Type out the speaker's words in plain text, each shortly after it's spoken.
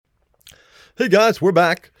Hey guys, we're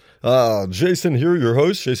back. Jason here, your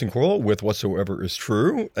host, Jason Corl with Whatsoever is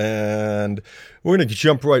True. And we're going to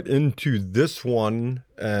jump right into this one.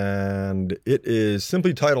 And it is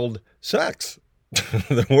simply titled Sex,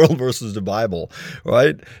 the World versus the Bible,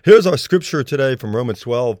 right? Here's our scripture today from Romans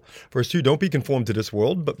 12, verse 2. Don't be conformed to this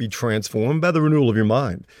world, but be transformed by the renewal of your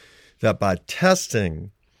mind, that by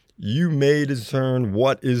testing you may discern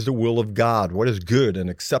what is the will of God, what is good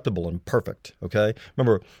and acceptable and perfect, okay?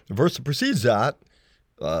 Remember, the verse that precedes that,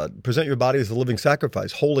 present your body as a living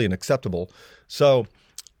sacrifice, holy and acceptable. So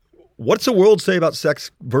what's the world say about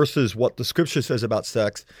sex versus what the scripture says about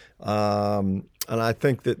sex? And I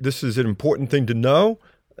think that this is an important thing to know.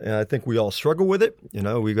 And I think we all struggle with it. You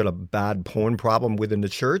know, we've got a bad porn problem within the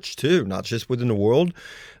church too, not just within the world.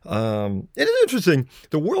 It is interesting.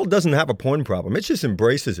 The world doesn't have a porn problem. It just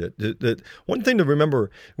embraces it. One thing to remember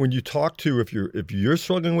when you talk to, if you're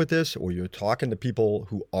struggling with this, or you're talking to people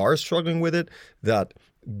who are struggling with it, that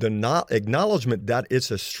the not acknowledgement that it's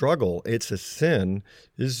a struggle, it's a sin,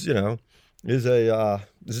 is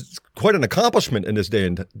quite an accomplishment in this day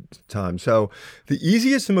and time. So the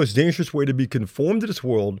easiest and most dangerous way to be conformed to this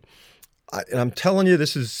world, and I'm telling you,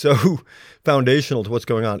 this is so foundational to what's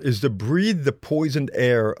going on, is to breathe the poisoned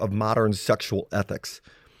air of modern sexual ethics.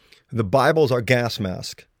 The Bible is our gas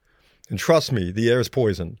mask. And trust me, the air is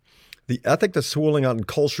poison. The ethic that's swirling out in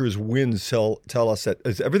culture's winds tell us that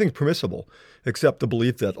everything's permissible, except the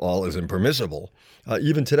belief that all is impermissible.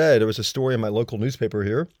 Even today, there was a story in my local newspaper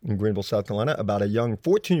here in Greenville, South Carolina, about a young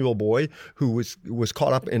 14-year-old boy who was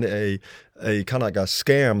caught up in a kind of like a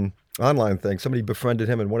scam online thing. Somebody befriended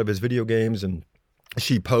him in one of his video games, and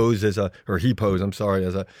he posed as a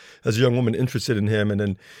young woman interested in him, and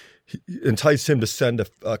then he enticed him to send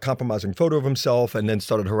a compromising photo of himself, and then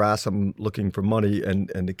started harassing him looking for money. And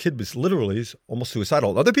the kid was literally almost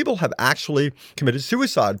suicidal. Other people have actually committed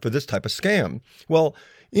suicide for this type of scam. Well,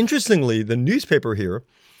 interestingly, the newspaper here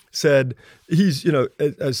said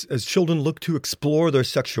as children look to explore their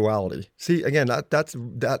sexuality. See, again,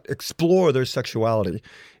 that explore their sexuality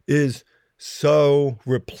is so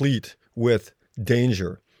replete with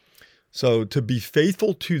danger. So to be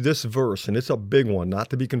faithful to this verse, and it's a big one, not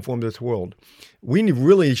to be conformed to this world, we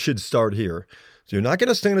really should start here. So you're not going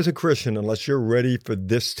to stand as a Christian unless you're ready for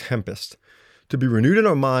this tempest. To be renewed in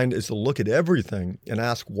our mind is to look at everything and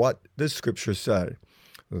ask, what does Scripture say?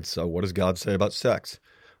 And so what does God say about sex?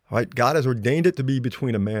 All right, God has ordained it to be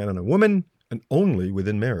between a man and a woman, and only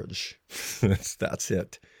within marriage. That's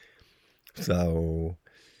it. So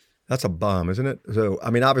that's a bomb, isn't it? So, I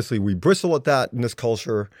mean, obviously we bristle at that in this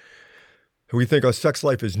culture. We think our sex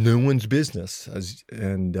life is no one's business,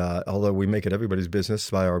 although we make it everybody's business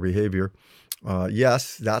by our behavior.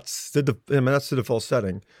 Yes, that's the default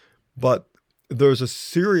setting, but there's a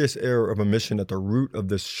serious error of omission at the root of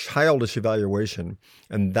this childish evaluation,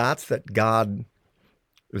 and that's that God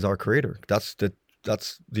is our creator. That's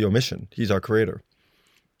the omission. He's our creator.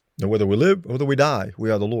 Now, whether we live or whether we die,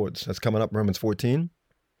 we are the Lord's. That's coming up, Romans 14.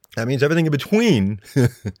 That means everything in between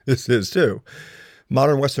is His too.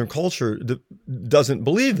 Modern Western culture doesn't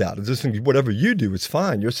believe that. It's just whatever you do is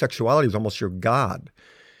fine. Your sexuality is almost your God.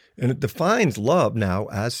 And it defines love now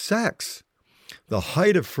as sex. The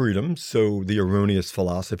height of freedom, so the erroneous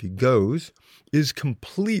philosophy goes, is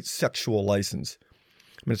complete sexual license.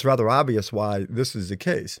 I mean, it's rather obvious why this is the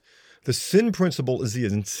case. The sin principle is the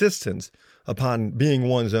insistence upon being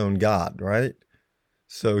one's own God, right?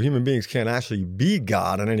 So human beings can't actually be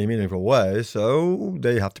God in any meaningful way, so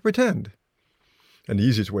they have to pretend. And the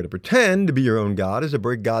easiest way to pretend to be your own God is to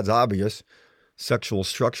break God's obvious sexual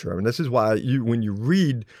structure. I mean, this is why when you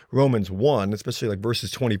read Romans 1, especially like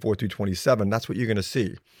verses 24 through 27, that's what you're going to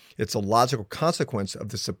see. It's a logical consequence of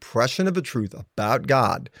the suppression of the truth about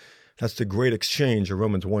God. That's the great exchange of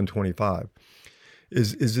Romans 1:25.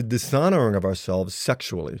 Is the dishonoring of ourselves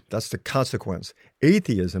sexually. That's the consequence.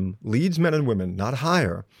 Atheism leads men and women not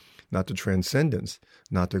higher, not to transcendence,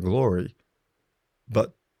 not to glory,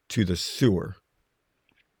 but to the sewer.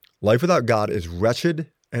 Life without God is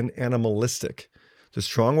wretched and animalistic. The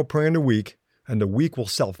strong will prey on the weak, and the weak will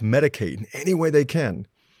self-medicate in any way they can.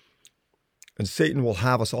 And Satan will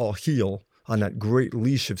have us all heel on that great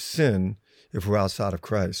leash of sin if we're outside of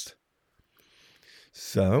Christ.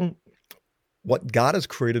 So, what God has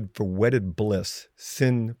created for wedded bliss,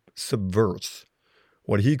 sin subverts.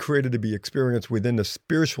 What He created to be experienced within the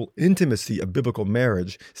spiritual intimacy of biblical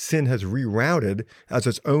marriage, sin has rerouted as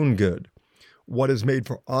its own good. What is made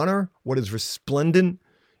for honor, what is resplendent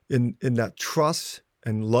in that trust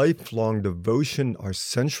and lifelong devotion are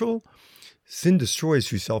central, sin destroys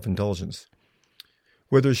through self-indulgence.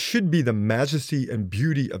 Where there should be the majesty and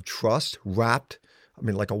beauty of trust wrapped I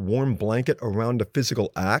mean, like a warm blanket around a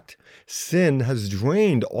physical act, sin has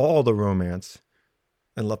drained all the romance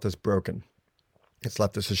and left us broken. It's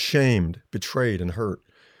left us ashamed, betrayed, and hurt.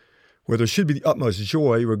 Where there should be the utmost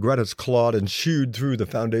joy, regret has clawed and chewed through the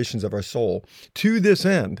foundations of our soul. To this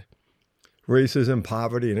end, racism,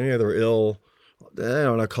 poverty, and any other ill in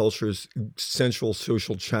our culture's central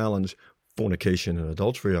social challenge, fornication and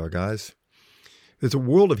adultery are, guys. There's a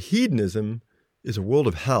world of hedonism is a world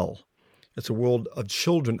of hell. It's a world of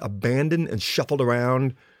children abandoned and shuffled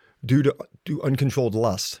around due to uncontrolled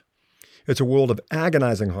lust. It's a world of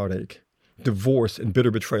agonizing heartache, divorce, and bitter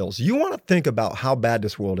betrayals. You want to think about how bad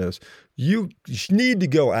this world is. You need to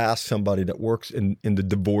go ask somebody that works in the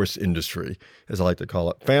divorce industry, as I like to call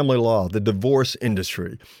it, family law, the divorce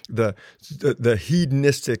industry, the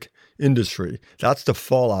hedonistic industry. That's the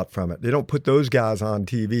fallout from it. They don't put those guys on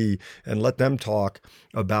TV and let them talk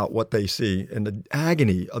about what they see and the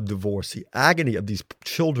agony of divorce, the agony of these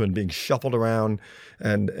children being shuffled around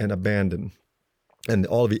and abandoned, and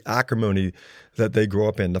all of the acrimony that they grow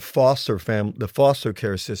up in, the foster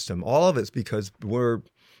care system. All of it's because we're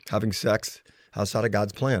having sex outside of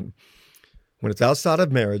God's plan. When it's outside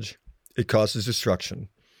of marriage, it causes destruction.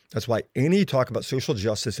 That's why any talk about social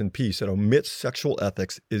justice and peace that omits sexual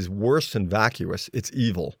ethics is worse than vacuous. It's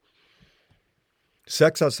evil.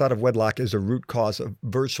 Sex outside of wedlock is a root cause of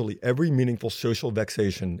virtually every meaningful social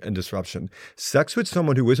vexation and disruption. Sex with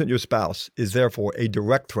someone who isn't your spouse is therefore a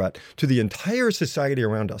direct threat to the entire society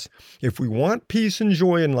around us. If we want peace and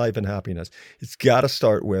joy in life and happiness, it's got to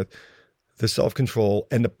start with the self-control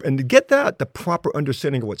and to get that, the proper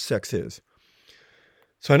understanding of what sex is.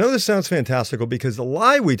 So I know this sounds fantastical because the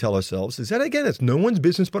lie we tell ourselves is that, again, it's no one's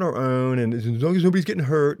business but our own, and as long as nobody's getting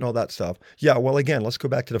hurt and all that stuff. Yeah, well, again, let's go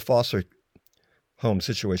back to the foster home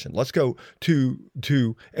situation. Let's go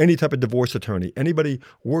to any type of divorce attorney, anybody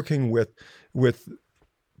working with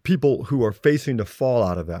people who are facing the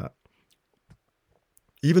fallout of that.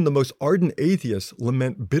 Even the most ardent atheists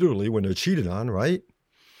lament bitterly when they're cheated on, right?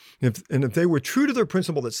 If they were true to their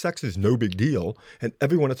principle that sex is no big deal and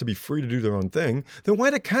everyone has to be free to do their own thing, then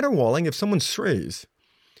why the caterwauling if someone strays?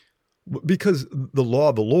 Because the law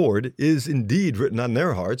of the Lord is indeed written on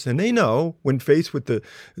their hearts, and they know, when faced with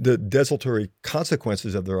the desultory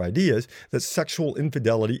consequences of their ideas, that sexual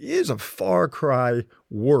infidelity is a far cry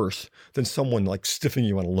worse than someone like stiffing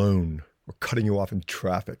you on a loan or cutting you off in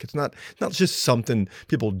traffic. It's not just something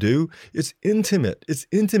people do. It's intimate. It's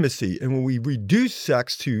intimacy. And when we reduce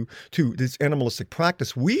sex to this animalistic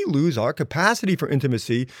practice, we lose our capacity for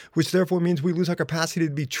intimacy, which therefore means we lose our capacity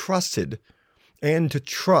to be trusted and to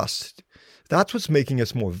trust. That's what's making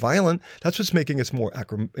us more violent. That's what's making us more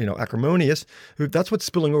acrimonious. That's what's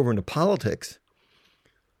spilling over into politics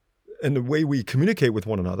and the way we communicate with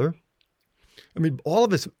one another. I mean, all of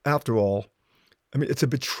this, after all, it's a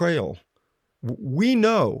betrayal. We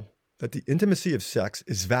know that the intimacy of sex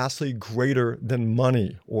is vastly greater than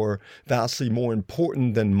money, or vastly more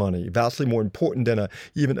important than money, vastly more important than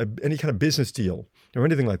any kind of business deal or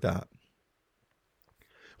anything like that.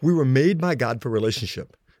 We were made by God for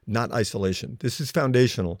relationship, not isolation. This is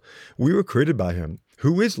foundational. We were created by Him,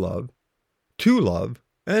 who is love,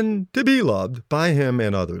 and to be loved by Him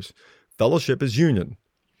and others. Fellowship is union.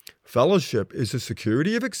 Fellowship is the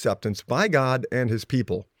security of acceptance by God and His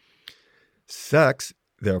people. Sex,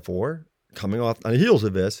 therefore, coming off on the heels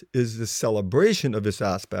of this, is the celebration of this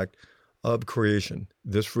aspect of creation.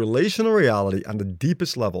 This relational reality on the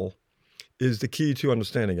deepest level is the key to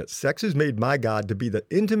understanding it. Sex is made by God to be the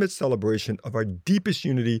intimate celebration of our deepest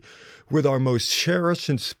unity with our most cherished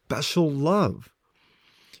and special love.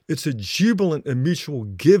 It's a jubilant and mutual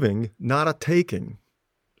giving, not a taking.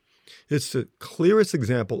 It's the clearest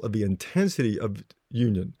example of the intensity of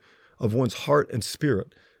union, of one's heart and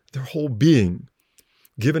spirit, their whole being,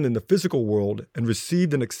 given in the physical world and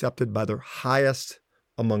received and accepted by their highest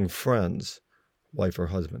among friends, wife or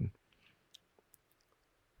husband.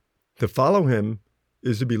 To follow Him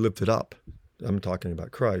is to be lifted up. I'm talking about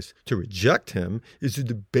Christ. To reject Him is to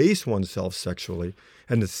debase oneself sexually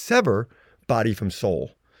and to sever body from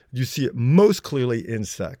soul. You see it most clearly in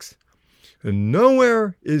sex. And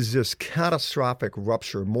nowhere is this catastrophic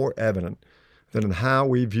rupture more evident than in how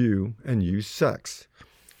we view and use sex.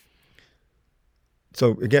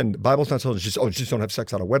 So again, the Bible's not telling us just don't have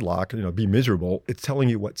sex out of wedlock, be miserable. It's telling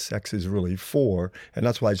you what sex is really for, and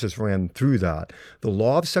that's why I just ran through that. The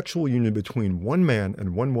law of sexual union between one man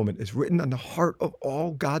and one woman is written on the heart of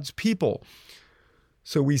all God's people.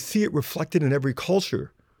 So we see it reflected in every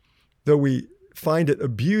culture, though we find it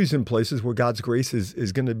abused in places where God's grace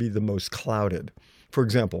is going to be the most clouded. For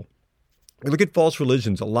example, look at false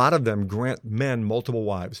religions. A lot of them grant men multiple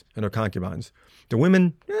wives and their concubines. The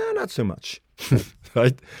women, not so much,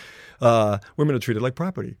 right? Women are treated like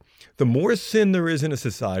property. The more sin there is in a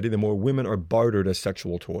society, the more women are bartered as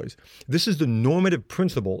sexual toys. This is the normative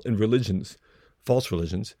principle in religions, false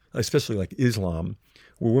religions, especially like Islam,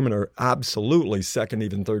 where women are absolutely second,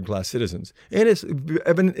 even third-class citizens. And it's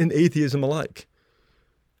evident in atheism alike.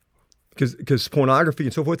 Because pornography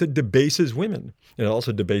and so forth, it debases women. It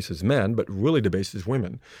also debases men, but really debases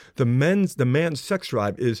women. The man's sex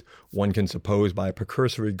drive is, one can suppose by a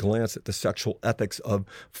precursory glance at the sexual ethics of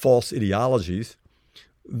false ideologies,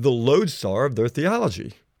 the lodestar of their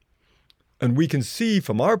theology. And we can see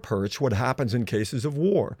from our perch what happens in cases of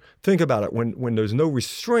war. Think about it. When there's no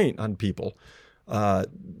restraint on people,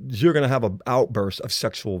 you're going to have an outburst of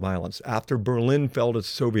sexual violence. After Berlin fell to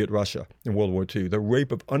Soviet Russia in World War II, the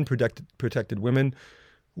rape of unprotected women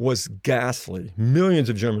was ghastly. Millions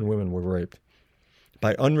of German women were raped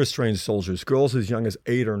by unrestrained soldiers, girls as young as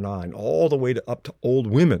 8 or 9, all the way up to old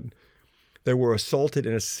women. They were assaulted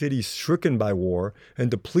in a city stricken by war and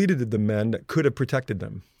depleted of the men that could have protected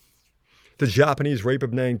them. The Japanese rape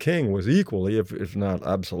of Nanking was equally, if not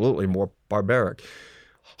absolutely, more barbaric.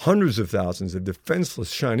 Hundreds of thousands of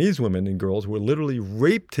defenseless Chinese women and girls were literally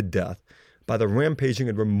raped to death by the rampaging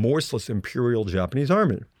and remorseless Imperial Japanese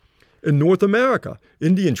Army. In North America,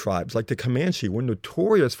 Indian tribes like the Comanche were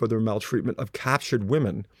notorious for their maltreatment of captured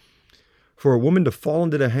women. For a woman to fall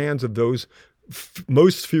into the hands of those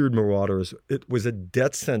most feared marauders, it was a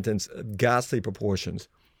death sentence of ghastly proportions.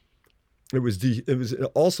 It was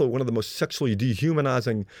also one of the most sexually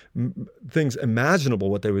dehumanizing things imaginable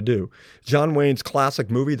what they would do. John Wayne's classic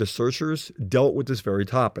movie, The Searchers, dealt with this very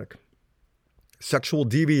topic. Sexual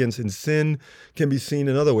deviance and sin can be seen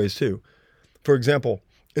in other ways too. For example,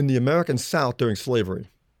 in the American South during slavery,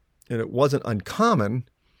 and it wasn't uncommon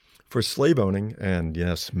for slave-owning and,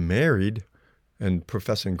 yes, married and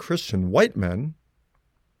professing Christian white men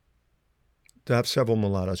to have several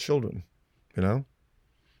mulatto children,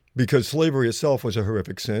 Because slavery itself was a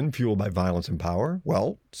horrific sin fueled by violence and power,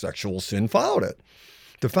 well, sexual sin followed it.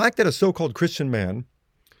 The fact that a so-called Christian man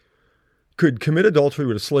could commit adultery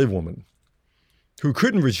with a slave woman who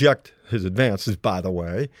couldn't reject his advances, by the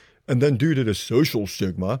way, and then due to the social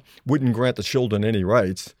stigma, wouldn't grant the children any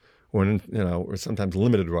rights, or sometimes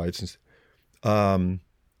limited rights.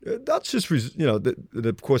 That's just,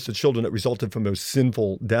 of course, the children that resulted from those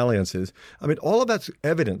sinful dalliances. I mean, all of that's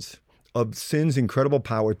evidence of sin's incredible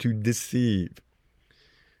power to deceive.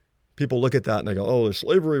 People look at that and they go, oh,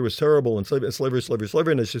 slavery was terrible, and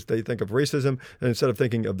slavery, and it's just they think of racism, and instead of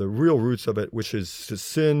thinking of the real roots of it, which is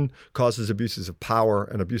sin causes abuses of power,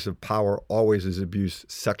 and abuse of power always is abuse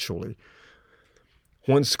sexually.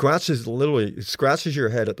 One scratches your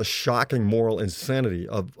head at the shocking moral insanity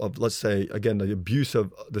of let's say, again,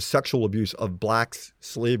 the sexual abuse of black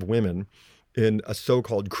slave women in a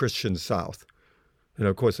so-called Christian South. And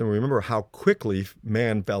of course, and remember how quickly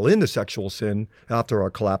man fell into sexual sin after our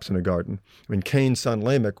collapse in the garden. I mean, Cain's son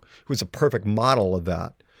Lamech was a perfect model of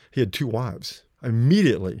that. He had 2 wives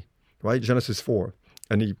immediately, right? Genesis 4.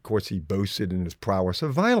 And he boasted in his prowess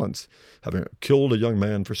of violence, having killed a young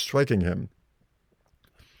man for striking him.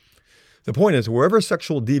 The point is, wherever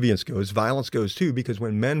sexual deviance goes, violence goes too, because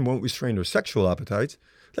when men won't restrain their sexual appetites,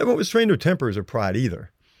 they won't restrain their tempers or pride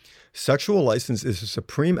either. Sexual license is a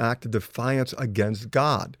supreme act of defiance against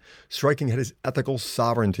God, striking at his ethical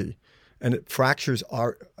sovereignty, and it fractures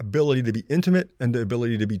our ability to be intimate and the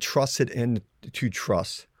ability to be trusted and to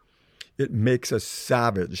trust. It makes us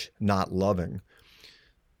savage, not loving.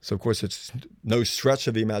 So, of course, it's no stretch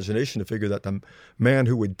of the imagination to figure that the man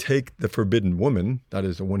who would take the forbidden woman, that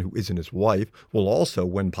is the one who isn't his wife, will also,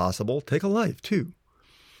 when possible, take a life too.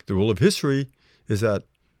 The rule of history is that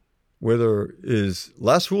where there is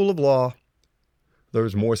less rule of law, there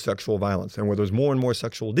is more sexual violence. And where there's more and more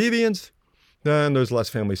sexual deviance, then there's less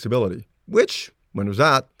family stability, which, when there's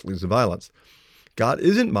that, leads to violence. God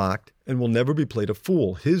isn't mocked and will never be played a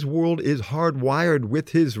fool. His world is hardwired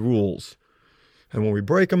with his rules. And when we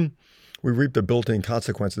break them, we reap the built-in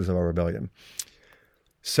consequences of our rebellion.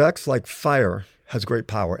 Sex, like fire, has great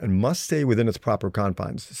power and must stay within its proper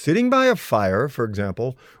confines. Sitting by a fire, for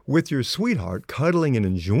example, with your sweetheart, cuddling and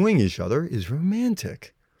enjoying each other is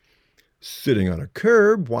romantic. Sitting on a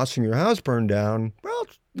curb, watching your house burn down, well,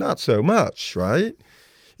 not so much, right?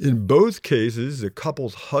 In both cases, the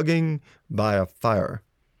couple's hugging by a fire.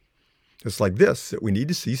 It's like this, that we need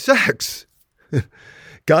to see sex.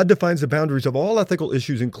 God defines the boundaries of all ethical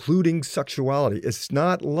issues, including sexuality. It's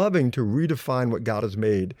not loving to redefine what God has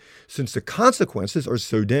made, since the consequences are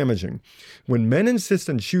so damaging. When men insist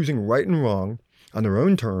on choosing right and wrong on their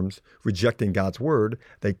own terms, rejecting God's word,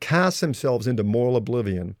 they cast themselves into moral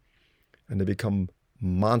oblivion. and they become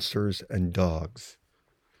monsters and dogs.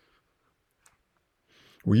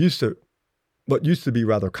 What used to be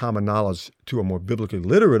rather common knowledge to a more biblically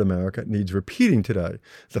literate America needs repeating today.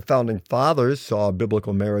 The founding fathers saw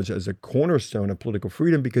biblical marriage as a cornerstone of political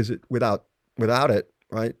freedom because without it,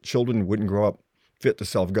 right, children wouldn't grow up fit to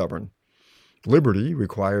self-govern. Liberty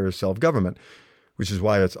requires self-government, which is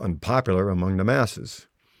why it's unpopular among the masses.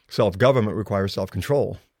 Self-government requires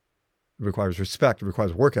self-control. It requires respect. It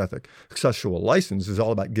requires work ethic. Sexual license is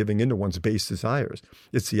all about giving in to one's base desires.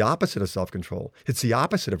 It's the opposite of self-control. It's the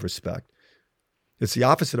opposite of respect. It's the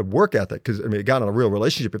opposite of work ethic because, again, in a real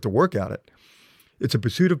relationship, you have to work at it. It's a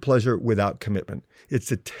pursuit of pleasure without commitment. It's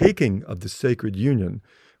the taking of the sacred union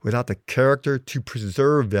without the character to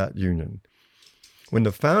preserve that union. When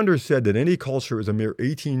the founders said that any culture is a mere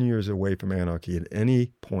 18 years away from anarchy at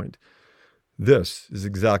any point, this is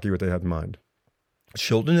exactly what they had in mind.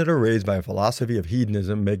 Children that are raised by a philosophy of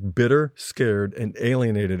hedonism make bitter, scared, and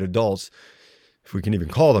alienated adults, if we can even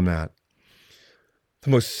call them that. The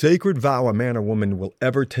most sacred vow a man or woman will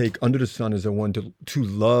ever take under the sun is the one to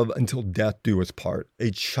love until death do us part.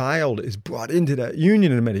 A child is brought into that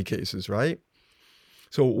union in many cases, right?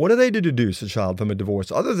 So what are they to deduce a child from a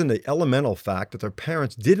divorce other than the elemental fact that their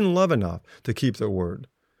parents didn't love enough to keep their word?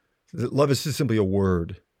 Love is just simply a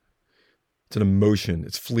word. It's an emotion.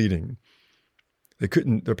 It's fleeting.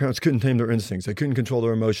 Their parents couldn't tame their instincts. They couldn't control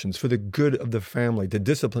their emotions for the good of the family, to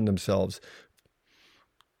discipline themselves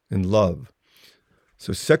in love.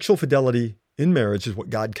 So sexual fidelity in marriage is what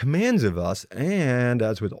God commands of us. And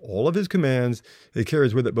as with all of his commands, it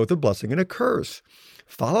carries with it both a blessing and a curse.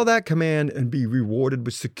 Follow that command and be rewarded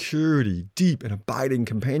with security, deep and abiding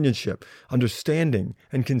companionship, understanding,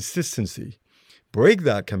 and consistency. Break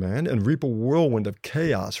that command and reap a whirlwind of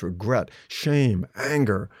chaos, regret, shame,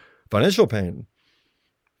 anger, financial pain,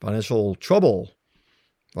 financial trouble,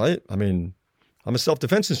 right? I'm a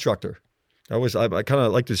self-defense instructor. I kind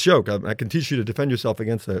of like this joke. I can teach you to defend yourself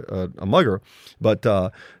against a mugger, but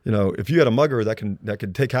if you had a mugger that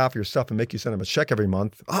could take half of your stuff and make you send him a check every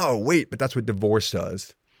month, oh wait, but that's what divorce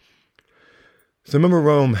does. So remember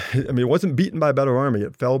Rome, it wasn't beaten by a better army.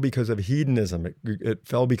 It fell because of hedonism. It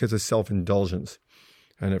fell because of self-indulgence.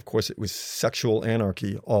 And of course, it was sexual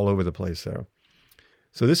anarchy all over the place there.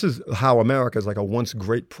 So this is how America is like a once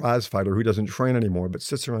great prize fighter who doesn't train anymore, but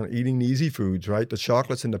sits around eating the easy foods, right? The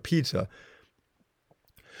chocolates and the pizza.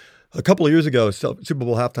 A couple of years ago, Super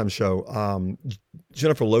Bowl halftime show,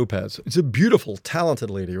 Jennifer Lopez. It's a beautiful, talented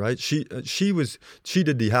lady, right? She did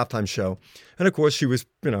the halftime show, and of course she was,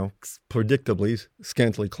 predictably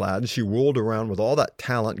scantily clad. She rolled around with all that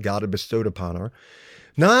talent God had bestowed upon her,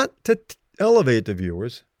 not to elevate the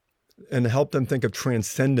viewers and help them think of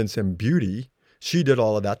transcendence and beauty. She did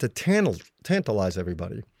all of that to tantalize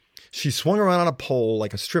everybody. She swung around on a pole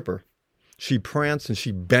like a stripper. She pranced and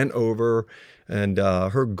she bent over, and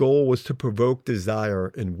her goal was to provoke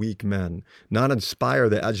desire in weak men, not inspire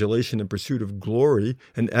the adulation and pursuit of glory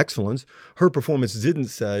and excellence. Her performance didn't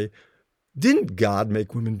say, didn't God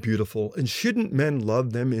make women beautiful, and shouldn't men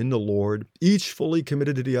love them in the Lord, each fully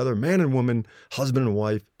committed to the other, man and woman, husband and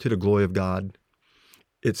wife, to the glory of God?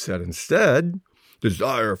 It said instead,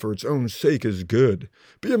 desire for its own sake is good.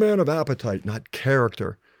 Be a man of appetite, not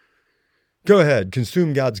character. Go ahead,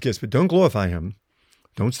 consume God's gifts, but don't glorify him.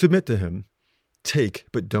 Don't submit to him. Take,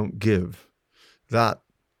 but don't give. That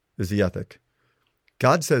is the ethic.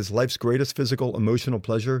 God says life's greatest physical, emotional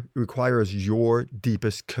pleasure requires your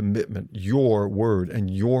deepest commitment, your word, and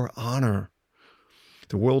your honor.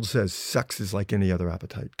 The world says sex is like any other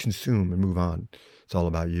appetite. Consume and move on. It's all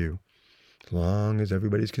about you, as long as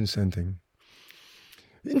everybody's consenting.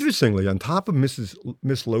 Interestingly, on top of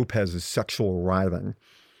Miss Lopez's sexual writhing,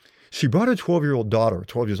 she brought her 12-year-old daughter,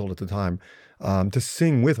 12 years old at the time, to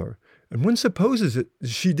sing with her. And one supposes that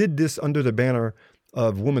she did this under the banner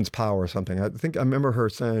of woman's power or something. I think I remember her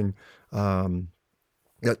saying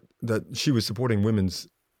that she was supporting women's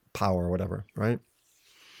power or whatever, right?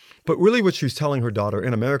 But really what she's telling her daughter,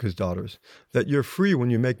 and America's daughters, that you're free when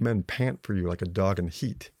you make men pant for you like a dog in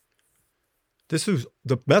heat. This was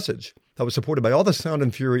the message that was supported by all the sound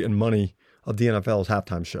and fury and money of the NFL's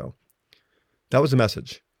halftime show. That was the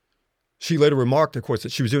message. She later remarked, of course,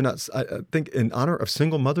 that she was doing that, I think, in honor of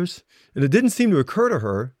single mothers. And it didn't seem to occur to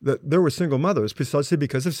her that there were single mothers precisely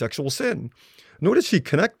because of sexual sin. Nor did she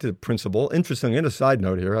connect the principle, interestingly, and a side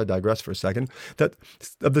note here, I digress for a second, that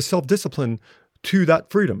of the self-discipline to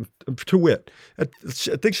that freedom, to wit. I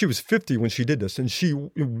think she was 50 when she did this, and she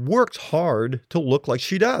worked hard to look like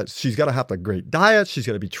she does. She's got to have a great diet. She's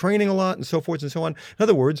got to be training a lot and so forth and so on. In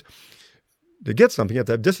other words, to get something, you have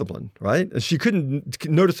to have discipline, right? And she couldn't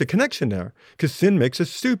notice a connection there because sin makes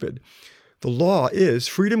us stupid. The law is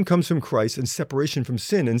freedom comes from Christ and separation from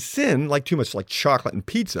sin. And sin, like too much like chocolate and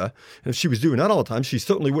pizza, and if she was doing that all the time, she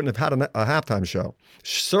certainly wouldn't have had a halftime show.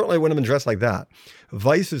 She certainly wouldn't have been dressed like that.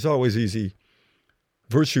 Vice is always easy.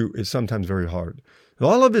 Virtue is sometimes very hard. And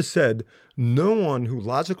all of this said, no one who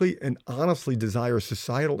logically and honestly desires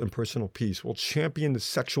societal and personal peace will champion the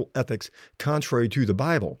sexual ethics contrary to the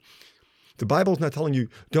Bible. The Bible is not telling you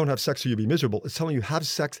don't have sex or you'll be miserable. It's telling you have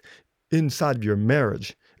sex inside of your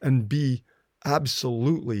marriage and be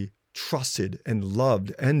absolutely trusted and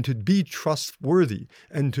loved and to be trustworthy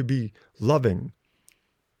and to be loving.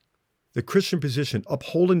 The Christian position,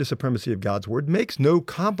 upholding the supremacy of God's word, makes no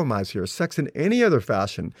compromise here. Sex in any other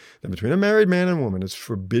fashion than between a married man and woman is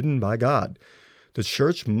forbidden by God. The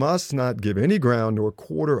church must not give any ground nor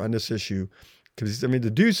quarter on this issue because, to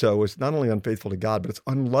do so is not only unfaithful to God, but it's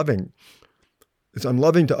unloving. It's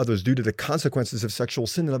unloving to others due to the consequences of sexual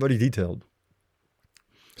sin that I've already detailed.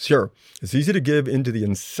 Sure, it's easy to give into the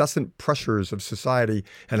incessant pressures of society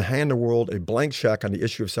and hand the world a blank check on the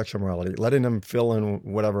issue of sexual morality, letting them fill in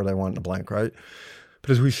whatever they want in the blank, right? But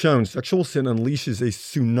as we've shown, sexual sin unleashes a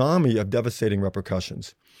tsunami of devastating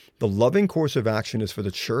repercussions. The loving course of action is for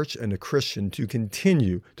the church and the Christian to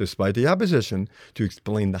continue, despite the opposition, to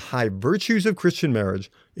explain the high virtues of Christian marriage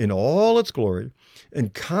in all its glory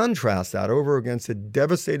and contrast that over against the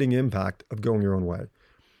devastating impact of going your own way.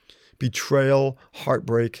 Betrayal,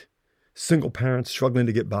 heartbreak, single parents struggling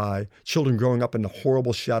to get by, children growing up in the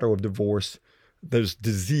horrible shadow of divorce. There's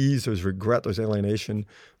disease, there's regret, there's alienation.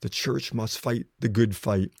 The church must fight the good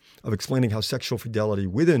fight of explaining how sexual fidelity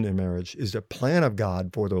within a marriage is the plan of God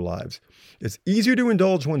for their lives. It's easier to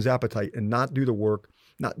indulge one's appetite and not do the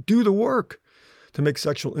work to make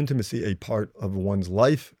sexual intimacy a part of one's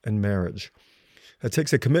life and marriage. That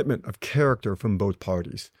takes a commitment of character from both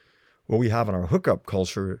parties. What we have in our hookup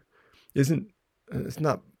culture it's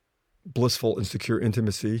not blissful and secure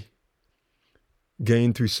intimacy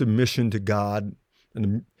gained through submission to God,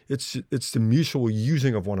 and it's the mutual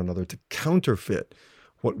using of one another to counterfeit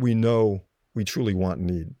what we know we truly want and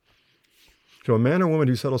need. So a man or woman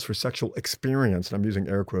who settles for sexual experience, and I'm using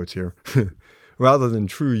air quotes here, rather than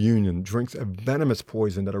true union, drinks a venomous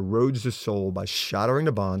poison that erodes the soul by shattering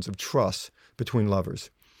the bonds of trust between lovers.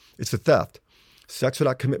 It's a theft. Sex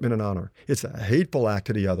without commitment and honor. It's a hateful act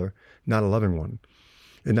to the other, not a loving one,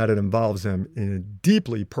 in that it involves them in a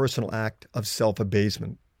deeply personal act of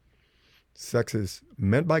self-abasement. Sex is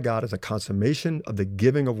meant by God as a consummation of the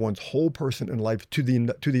giving of one's whole person and life to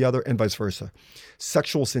the other and vice versa.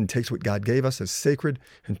 Sexual sin takes what God gave us as sacred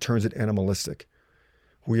and turns it animalistic.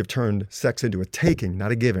 We have turned sex into a taking,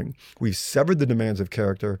 not a giving. We've severed the demands of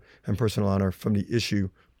character and personal honor from the issue,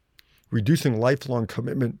 reducing lifelong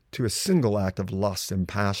commitment to a single act of lust and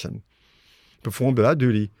passion, performed without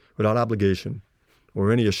duty, without obligation,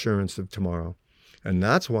 or any assurance of tomorrow. And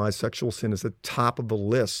that's why sexual sin is the top of the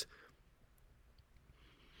list.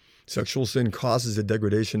 Sexual sin causes the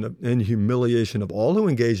degradation and humiliation of all who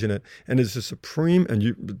engage in it, and is a supreme and,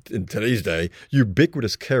 in today's day,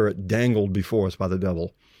 ubiquitous carrot dangled before us by the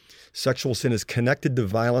devil. Sexual sin is connected to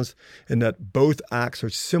violence in that both acts are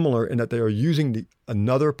similar in that they are using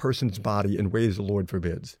another person's body in ways the Lord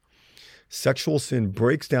forbids. Sexual sin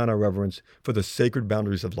breaks down our reverence for the sacred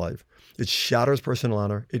boundaries of life. It shatters personal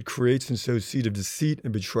honor. It creates and sows seed of deceit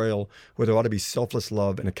and betrayal where there ought to be selfless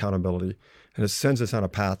love and accountability. And it sends us on a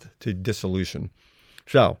path to dissolution.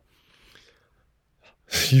 So,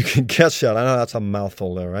 you can catch that. I know that's a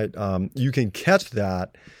mouthful there, right? You can catch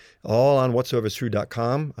that all on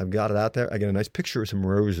whatsoeverstrue.com. I've got it out there. I get a nice picture of some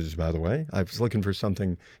roses, by the way. I was looking for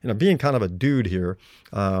something, being kind of a dude here,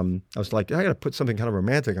 I was like, I got to put something kind of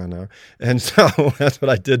romantic on there. And so that's what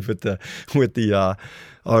I did with the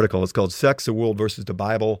article. It's called Sex, the World versus the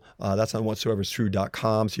Bible. That's on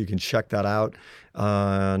whatsoeverstrue.com, so you can check that out.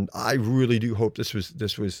 And I really do hope this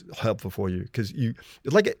was helpful for you, because you,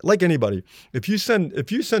 like anybody, if you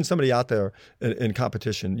send somebody out there in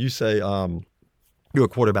competition, you say, you're a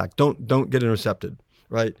quarterback, don't get intercepted,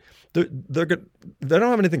 right? They don't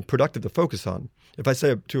have anything productive to focus on. If I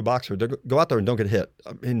say to a boxer, go out there and don't get hit,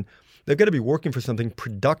 I mean, they've got to be working for something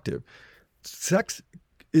productive. Sex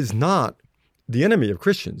is not the enemy of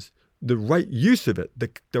Christians. The right use of it,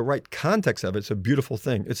 the right context of it, it's a beautiful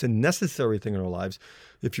thing. It's a necessary thing in our lives.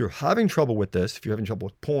 If you're having trouble with this, if you're having trouble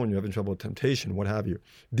with porn, you're having trouble with temptation, what have you,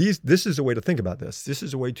 this is a way to think about this. This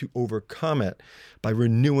is a way to overcome it by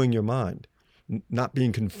renewing your mind, not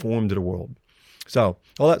being conformed to the world. So,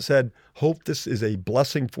 all that said, hope this is a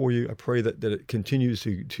blessing for you. I pray that it continues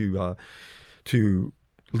to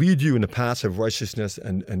lead you in the paths of righteousness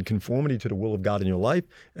and conformity to the will of God in your life.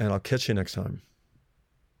 And I'll catch you next time.